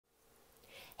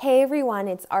Hey everyone,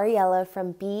 it's Ariela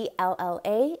from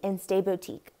BLLA and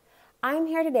StayBoutique. I'm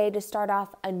here today to start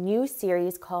off a new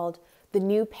series called The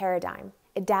New Paradigm,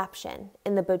 Adaption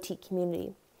in the boutique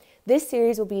community. This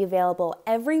series will be available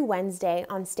every Wednesday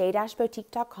on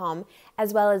stay-boutique.com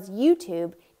as well as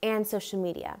YouTube and social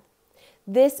media.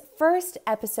 This first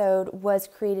episode was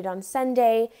created on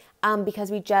Sunday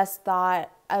because we just thought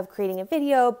of creating a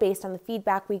video based on the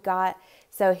feedback we got,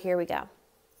 so here we go.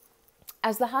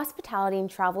 As the hospitality and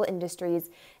travel industries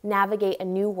navigate a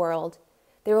new world,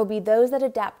 there will be those that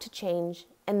adapt to change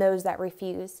and those that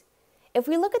refuse. If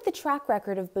we look at the track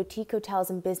record of boutique hotels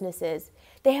and businesses,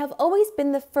 they have always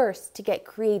been the first to get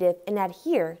creative and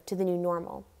adhere to the new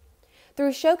normal.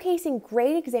 Through showcasing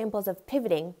great examples of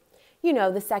pivoting,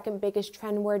 the second biggest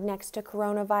trend word next to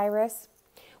coronavirus,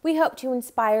 we hope to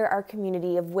inspire our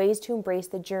community of ways to embrace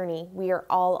the journey we are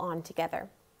all on together.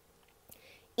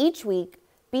 Each week,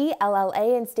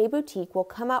 BLLA and StayBoutique will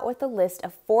come out with a list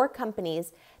of 4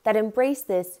 companies that embrace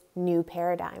this new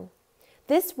paradigm.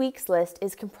 This week's list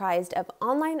is comprised of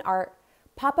online art,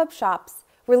 pop-up shops,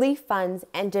 relief funds,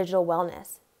 and digital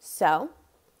wellness. So,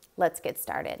 let's get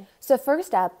started. So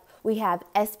first up, we have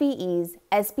SBE's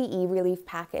SBE Relief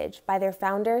Package by their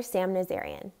founder, Sam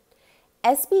Nazarian.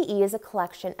 SBE is a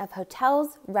collection of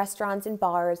hotels, restaurants, and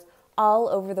bars all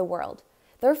over the world.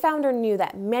 Their founder knew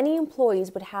that many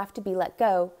employees would have to be let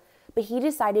go, but he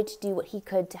decided to do what he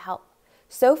could to help.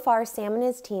 So far, Sam and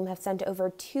his team have sent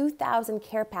over 2,000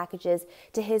 care packages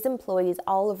to his employees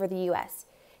all over the U.S.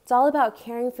 It's all about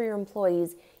caring for your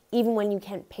employees, even when you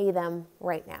can't pay them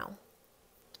right now.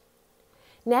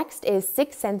 Next is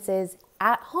Six Senses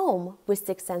at Home with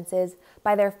Six Senses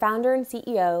by their founder and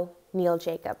CEO, Neil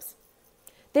Jacobs.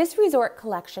 This resort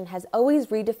collection has always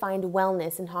redefined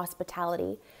wellness and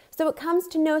hospitality, so it comes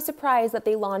to no surprise that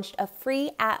they launched a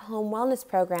free at-home wellness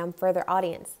program for their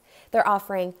audience. They're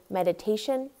offering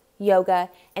meditation, yoga,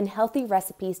 and healthy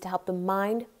recipes to help the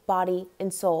mind, body,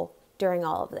 and soul during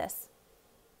all of this.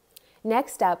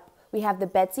 Next up, we have the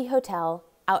Betsy Hotel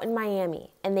out in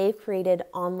Miami, and they've created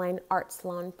online art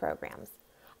salon programs.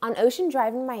 On Ocean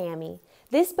Drive in Miami,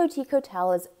 this boutique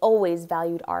hotel has always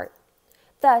valued art.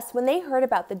 Thus, when they heard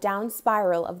about the down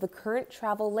spiral of the current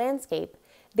travel landscape,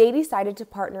 they decided to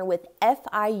partner with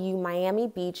FIU Miami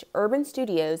Beach Urban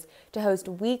Studios to host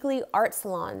weekly art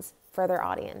salons for their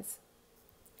audience.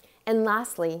 And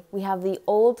lastly, we have the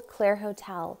Old Clare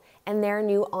Hotel and their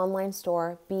new online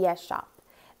store, BS Shop.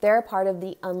 They're a part of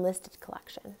the Unlisted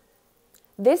collection.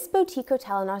 This boutique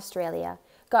hotel in Australia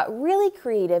got really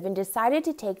creative and decided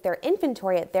to take their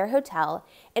inventory at their hotel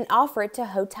and offer it to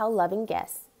hotel-loving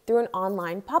guests through an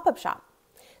online pop-up shop.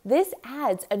 This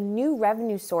adds a new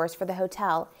revenue source for the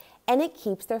hotel, and it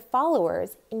keeps their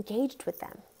followers engaged with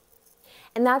them.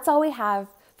 And that's all we have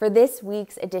for this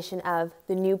week's edition of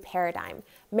The New Paradigm.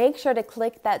 Make sure to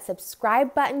click that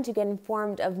subscribe button to get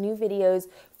informed of new videos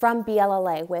from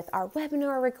BLLA with our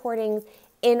webinar recordings,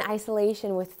 In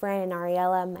Isolation with Fran and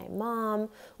Ariela, my mom.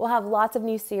 We'll have lots of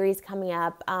new series coming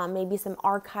up, maybe some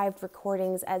archived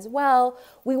recordings as well.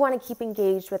 We want to keep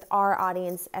engaged with our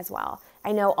audience as well.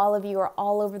 I know all of you are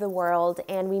all over the world,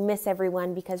 and we miss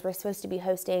everyone because we're supposed to be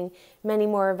hosting many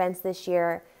more events this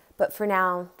year. But for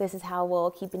now, this is how we'll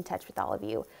keep in touch with all of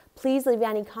you. Please leave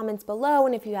any comments below,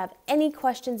 and if you have any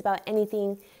questions about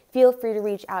anything, feel free to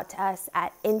reach out to us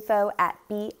at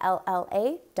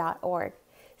info@blla.org.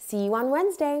 See you on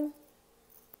Wednesday.